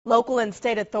Local and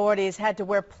state authorities had to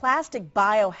wear plastic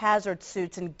biohazard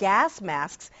suits and gas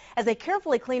masks as they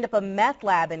carefully cleaned up a meth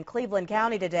lab in Cleveland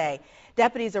County today.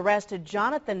 Deputies arrested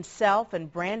Jonathan Self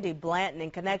and Brandy Blanton in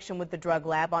connection with the drug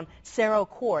lab on Cerro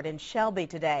Court in Shelby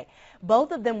today.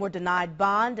 Both of them were denied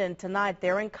bond, and tonight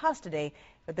they're in custody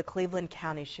with the Cleveland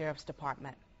County Sheriff's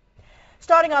Department.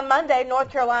 Starting on Monday,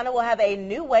 North Carolina will have a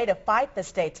new way to fight the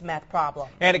state's meth problem.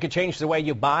 And it could change the way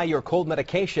you buy your cold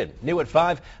medication. New at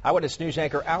 5, Eyewitness News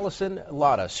anchor Allison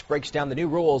Ladas breaks down the new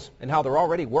rules and how they're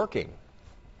already working.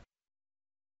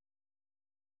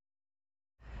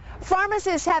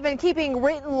 Pharmacists have been keeping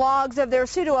written logs of their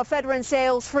pseudoephedrine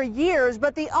sales for years,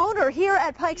 but the owner here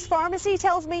at Pike's Pharmacy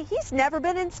tells me he's never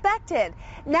been inspected.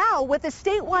 Now, with a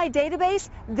statewide database,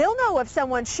 they'll know if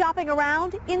someone's shopping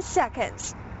around in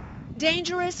seconds.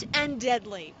 Dangerous and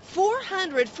deadly.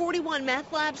 441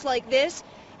 meth labs like this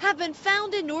have been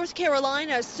found in North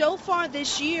Carolina so far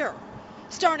this year.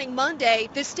 Starting Monday,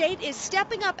 the state is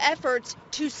stepping up efforts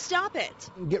to stop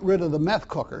it. Get rid of the meth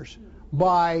cookers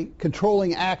by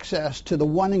controlling access to the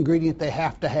one ingredient they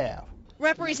have to have.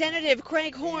 Representative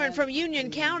Craig Horn from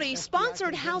Union County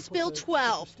sponsored House Bill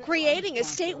 12, creating a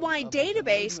statewide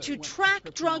database to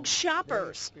track drug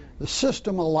shoppers. The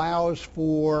system allows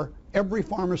for every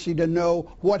pharmacy to know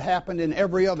what happened in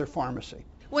every other pharmacy.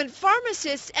 When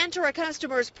pharmacists enter a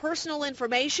customer's personal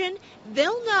information,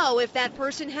 they'll know if that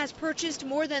person has purchased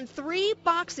more than 3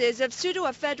 boxes of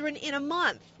pseudoephedrine in a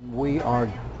month. We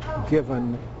are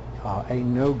given a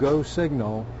no-go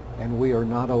signal, and we are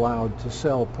not allowed to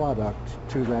sell product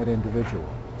to that individual.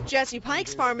 Jesse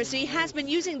Pike's pharmacy has been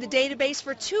using the database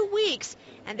for 2 weeks,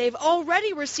 and they've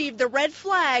already received the red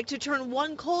flag to turn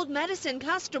one cold medicine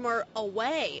customer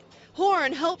away.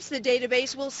 Horn hopes the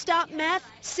database will stop meth,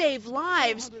 save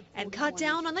lives, and cut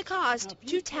down on the cost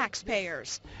to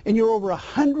taxpayers. And you're over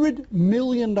 $100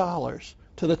 million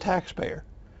to the taxpayer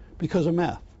because of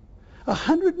meth.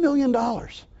 $100 million.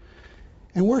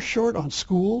 And we're short on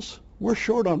schools. We're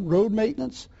short on road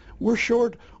maintenance. We're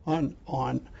short on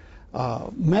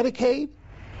Medicaid.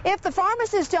 If the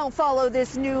pharmacists don't follow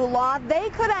this new law, they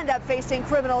could end up facing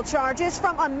criminal charges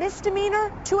from a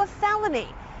misdemeanor to a felony.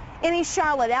 In East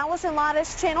Charlotte, Allison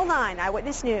Ladas, Channel 9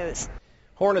 Eyewitness News.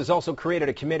 Horn has also created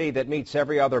a committee that meets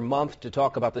every other month to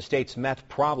talk about the state's meth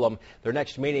problem. Their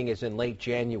next meeting is in late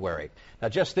January. Now,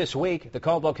 just this week, the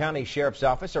Caldwell County Sheriff's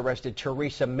Office arrested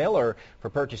Teresa Miller for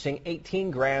purchasing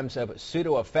 18 grams of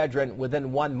pseudoephedrine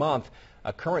within 1 month.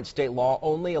 A current state law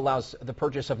only allows the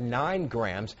purchase of 9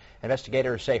 grams.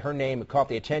 Investigators say her name caught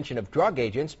the attention of drug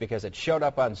agents because it showed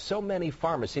up on so many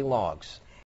pharmacy logs.